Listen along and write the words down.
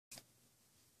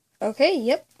Okay,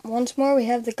 yep. Once more, we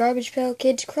have the Garbage Pail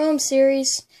Kids Chrome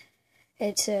series.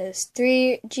 It says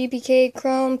 3 GPK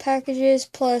Chrome packages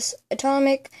plus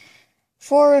Atomic,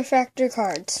 4 refractor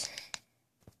cards.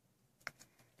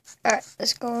 Alright,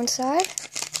 let's go inside.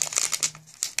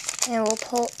 And we'll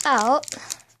pull out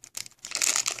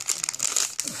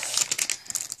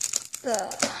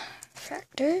the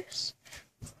refractors.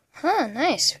 Huh,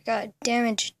 nice. We got a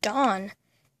damaged Dawn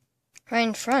right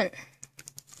in front.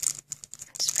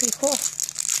 That's pretty cool.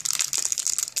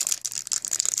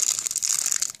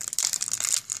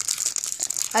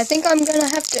 I think I'm gonna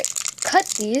have to cut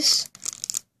these.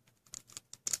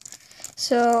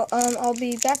 So, I'll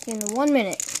be back in 1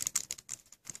 minute.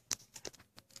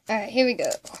 Alright, here we go.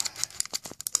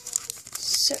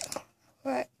 So,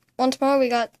 alright, once more we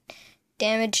got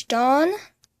Damaged Dawn.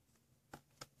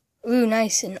 Ooh,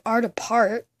 nice, an Art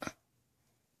Apart.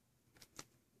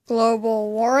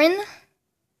 Global Warren.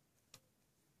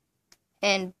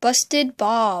 And Busted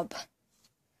Bob.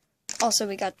 Also,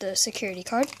 we got the security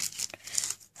card.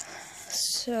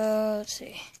 So, let's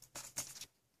see.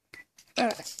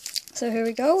 Alright, so here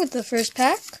we go with the first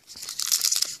pack.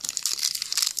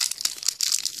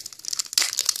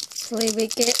 Hopefully we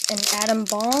get an Atom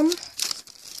Bomb.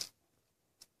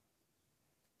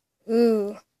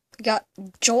 Ooh, we got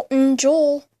Joltin'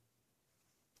 Joel.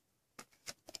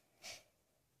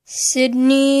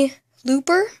 Sydney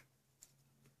Looper.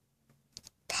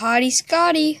 Potty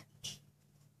Scotty.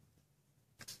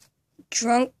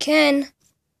 Drunk Ken.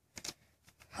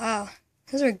 Wow,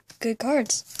 those are good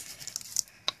cards.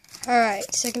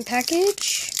 Alright, second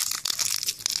package.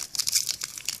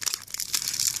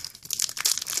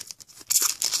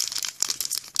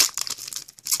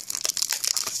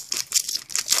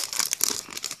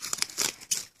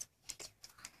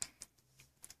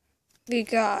 We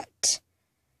got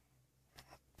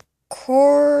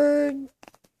Cordend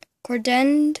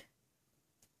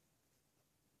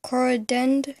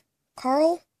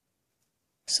Carl?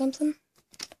 Something?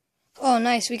 Oh,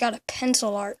 nice. We got a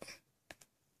pencil art.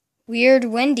 Weird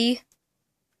Wendy.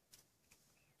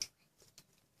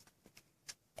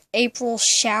 April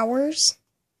Showers.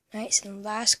 Nice. And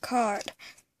last card.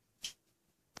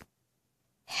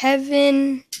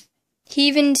 Heaven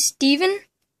Steven.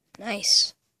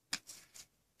 Nice.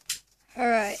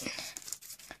 Alright.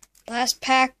 Last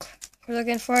pack. We're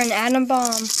looking for an Atom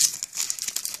Bomb.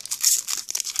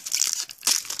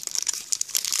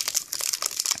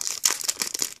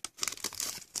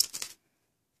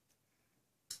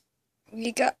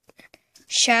 We got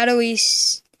Shadowy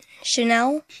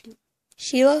Sheila.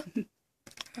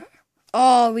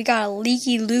 Oh, we got a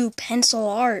Leaky Lou pencil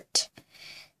art.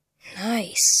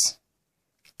 Nice.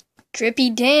 Drippy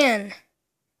Dan.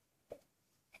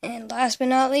 And last but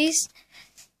not least,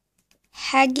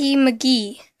 Haggy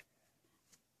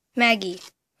Maggie,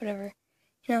 whatever,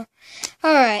 you know.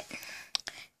 Alright.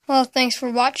 Well, thanks for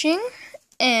watching,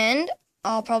 and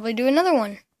I'll probably do another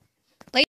one.